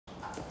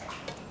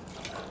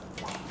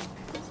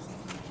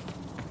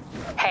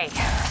Hey,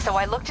 so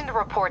I looked into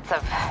reports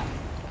of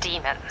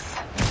demons.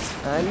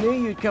 I knew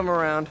you'd come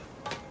around.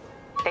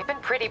 They've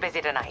been pretty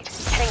busy tonight,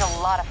 hitting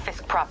a lot of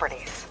Fisk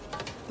properties.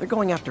 They're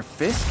going after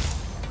Fisk?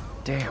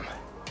 Damn.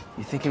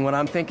 You thinking what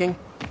I'm thinking?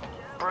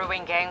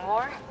 Brewing gang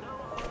war?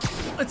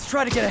 Let's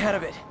try to get ahead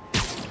of it.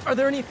 Are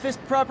there any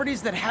Fisk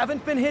properties that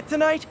haven't been hit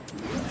tonight?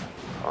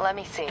 Let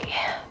me see.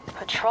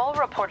 Patrol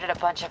reported a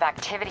bunch of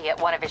activity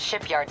at one of his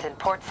shipyards in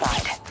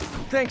Portside.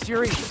 Thanks,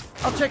 Yuri.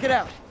 I'll check it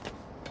out.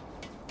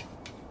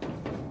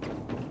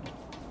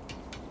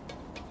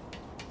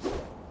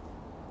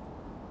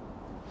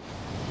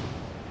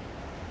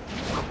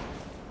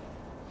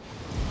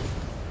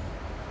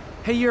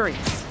 Hey, Yuri.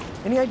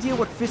 Any idea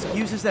what Fisk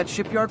uses that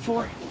shipyard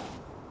for?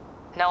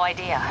 No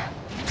idea.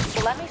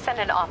 Let me send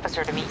an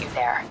officer to meet you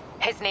there.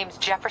 His name's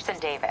Jefferson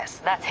Davis.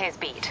 That's his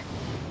beat.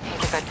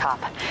 He's a good cop.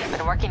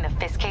 Been working the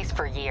Fisk case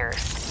for years.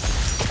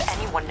 If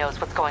anyone knows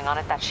what's going on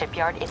at that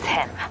shipyard, it's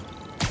him.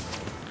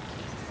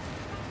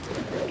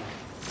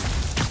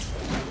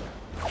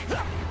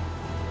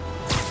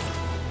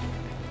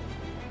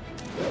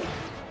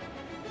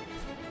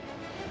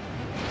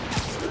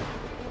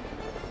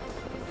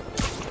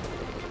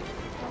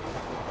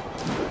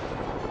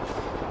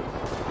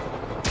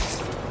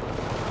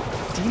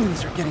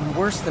 Demons are getting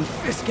worse than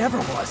Fisk ever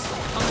was.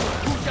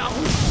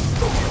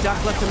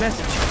 Doc left a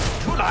message.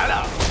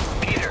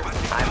 Peter,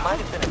 I might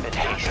have been a bit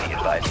hasty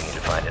advising you to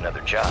find another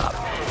job.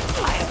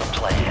 I have a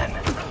plan.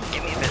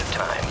 Give me a bit of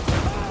time.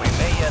 We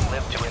may yet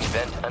live to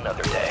invent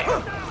another day.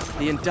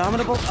 The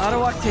indomitable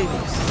Otto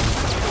Octavius.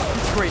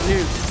 That's great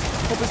news.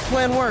 Hope his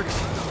plan works.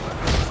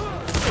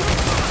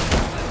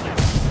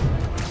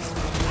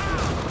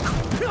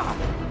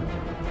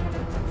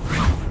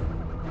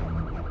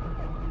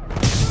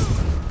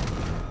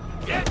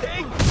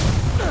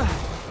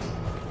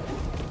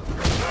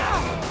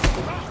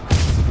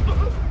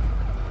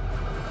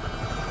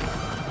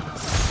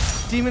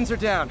 Demons are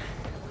down.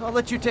 I'll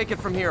let you take it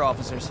from here,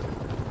 officers.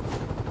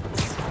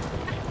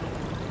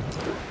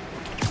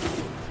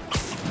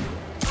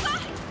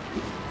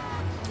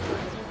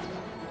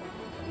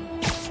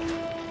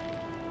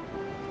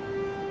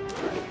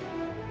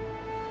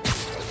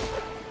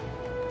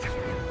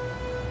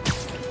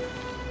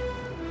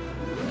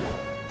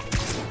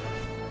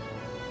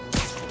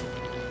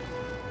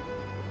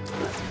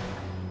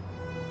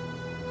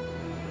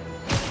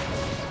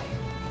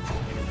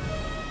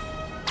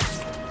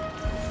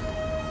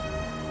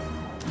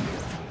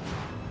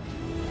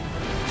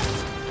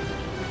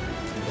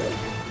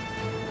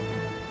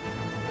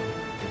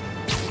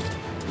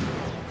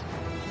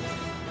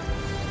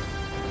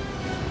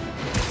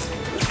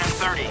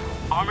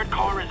 Armored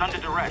car is under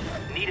duress.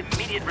 Need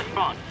immediate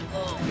response.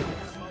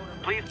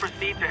 Please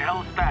proceed to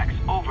Hell's Stacks.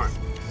 Over.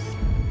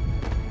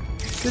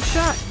 Good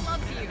shot.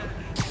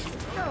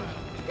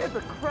 Scared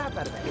the crap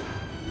out of me.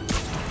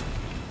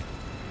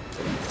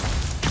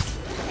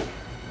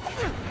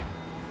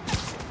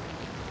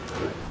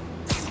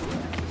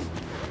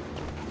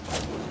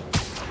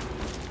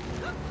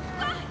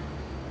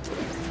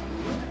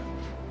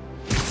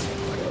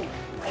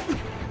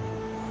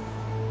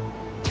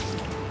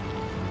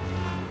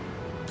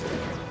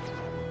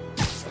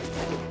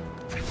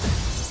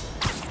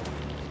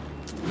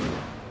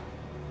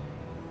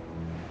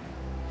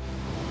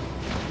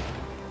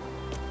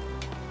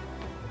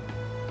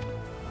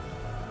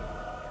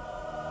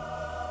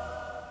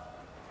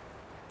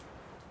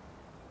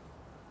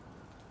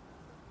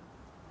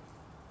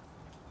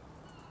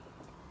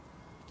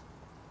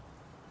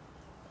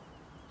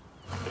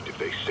 If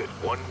they set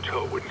one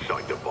toe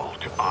inside the vault,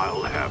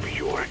 I'll have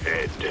your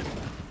head.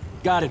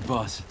 Got it,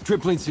 boss.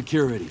 Tripling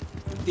security.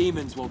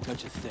 Demons won't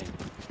touch a thing.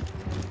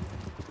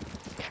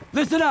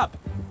 Listen up!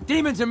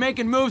 Demons are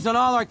making moves on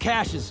all our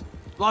caches.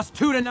 Lost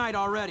 2 tonight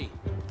already.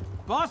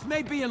 Boss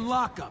may be in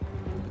lockup,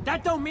 but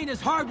that don't mean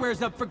his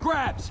hardware's up for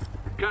grabs.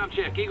 Com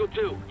check. Eagle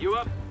 2, you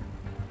up?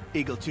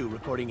 Eagle 2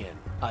 reporting in.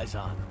 Eyes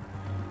on.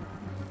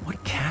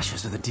 What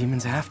caches are the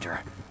demons after?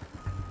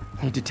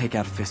 Need to take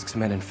out Fisk's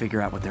men and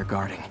figure out what they're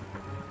guarding.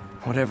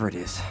 Whatever it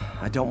is,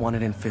 I don't want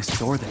it in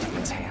Fisk's or the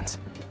demons' hands.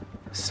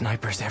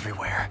 Snipers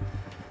everywhere.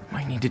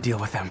 Might need to deal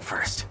with them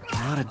first. A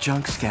lot of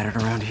junk scattered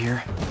around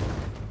here.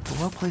 A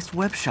well-placed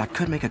web shot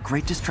could make a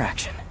great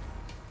distraction.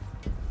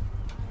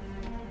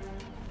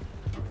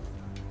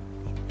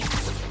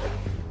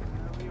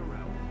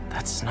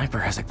 That sniper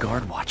has a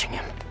guard watching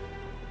him.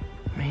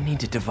 May need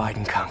to divide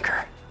and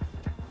conquer.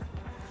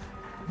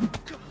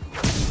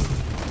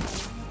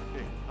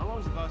 How long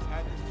has the boss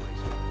had this place?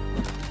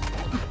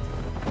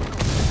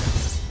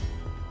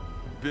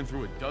 Been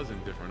through a dozen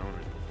different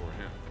owners before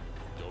him.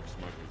 Dope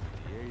smugglers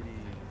in the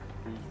 80s,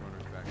 cruise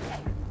runners back in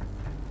the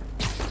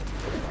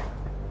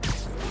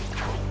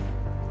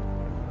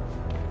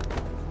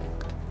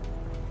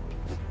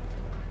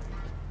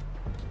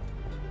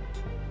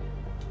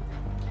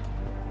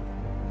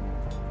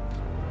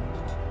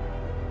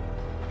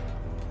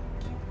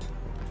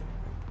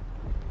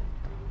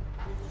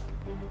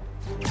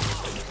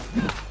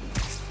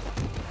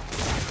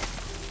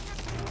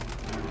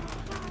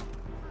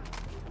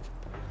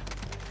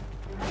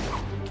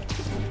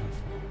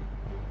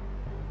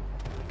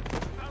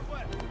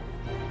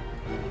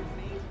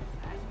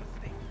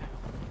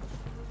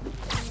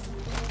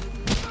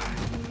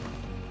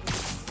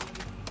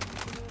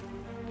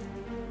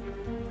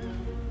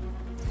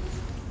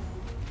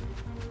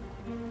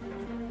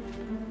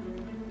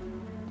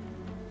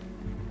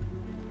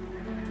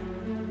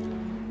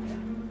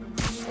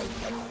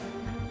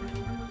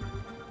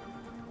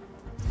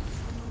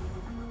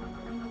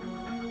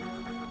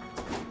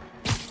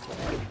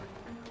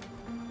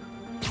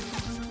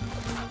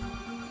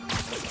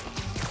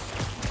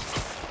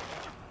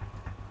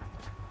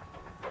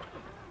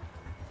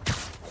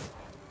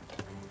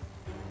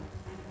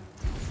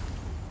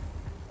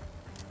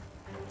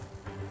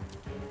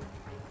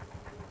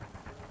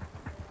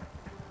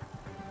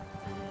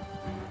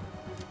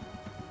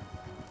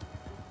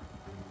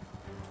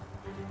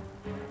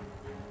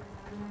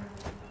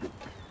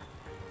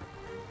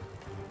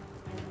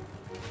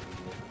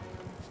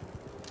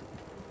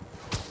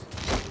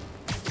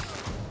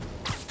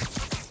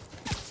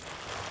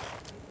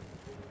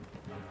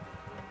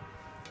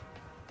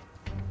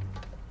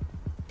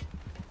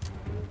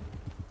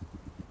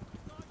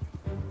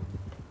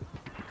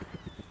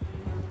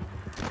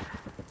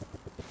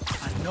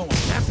No one.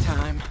 Nap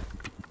time.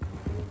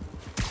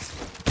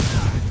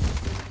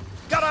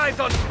 Got eyes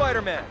on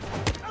Spider-Man.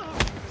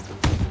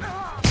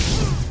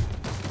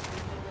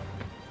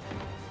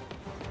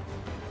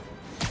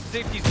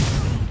 Safety's...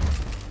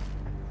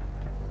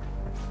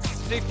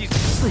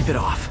 Sleep it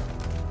off.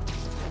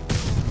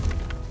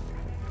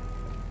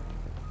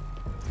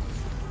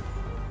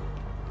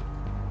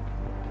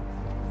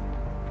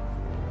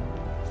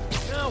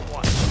 Now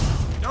what?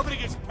 Nobody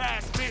gets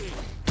past me.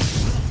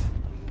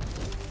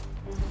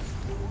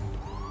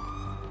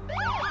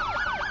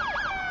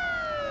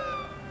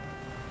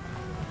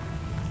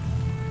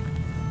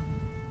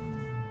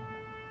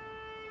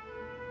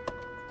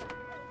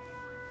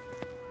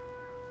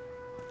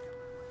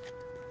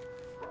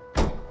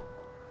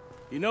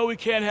 You know we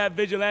can't have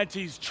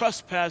vigilantes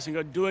trespassing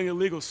or doing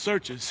illegal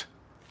searches.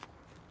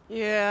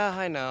 Yeah,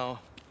 I know.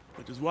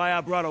 Which is why I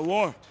brought a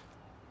warrant.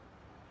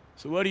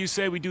 So what do you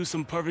say we do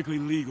some perfectly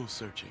legal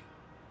searching?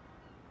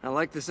 I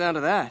like the sound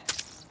of that.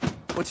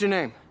 What's your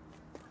name?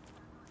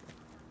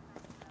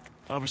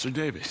 Officer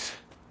Davis.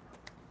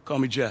 Call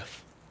me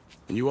Jeff.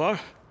 And you are?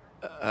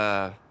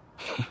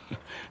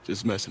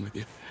 Just messing with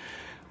you.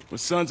 My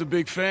son's a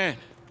big fan.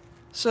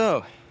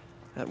 So,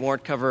 that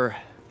warrant cover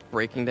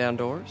breaking down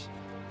doors?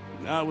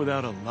 Not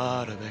without a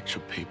lot of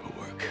extra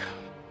paperwork.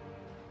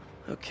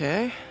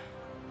 Okay.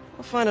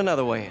 I'll find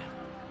another way in.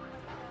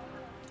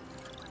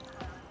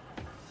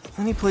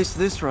 Any place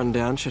this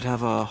rundown should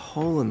have a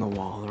hole in the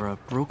wall or a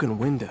broken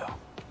window.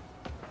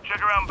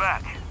 Check around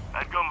back.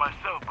 I'd go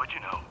myself, but you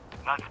know,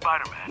 not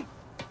Spider-Man.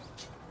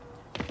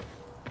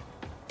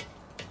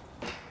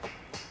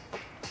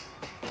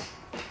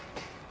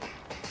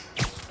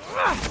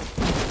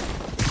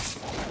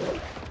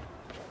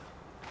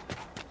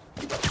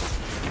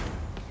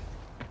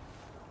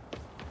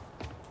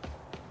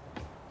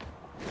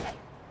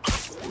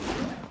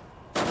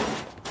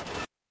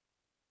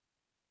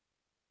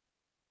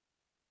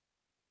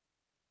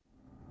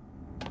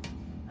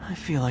 I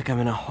feel like I'm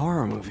in a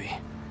horror movie.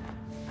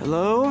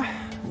 Hello?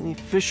 Any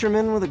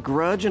fisherman with a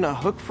grudge and a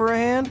hook for a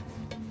hand?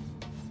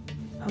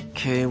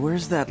 Okay,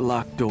 where's that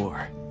locked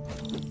door?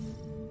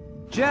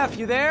 Jeff,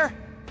 you there?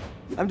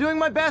 I'm doing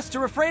my best to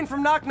refrain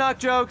from knock-knock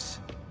jokes.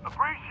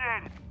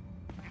 Appreciate it.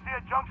 You see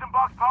a junction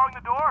box powering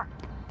the door?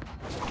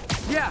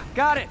 Yeah,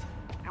 got it.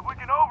 If we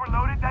can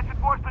overload it, that should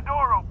force the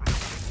door open.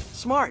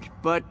 Smart,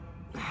 but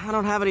I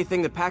don't have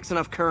anything that packs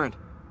enough current.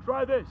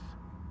 Try this.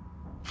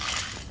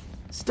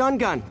 Stun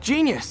gun,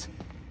 genius!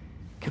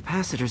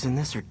 Capacitors in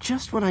this are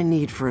just what I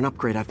need for an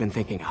upgrade I've been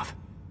thinking of.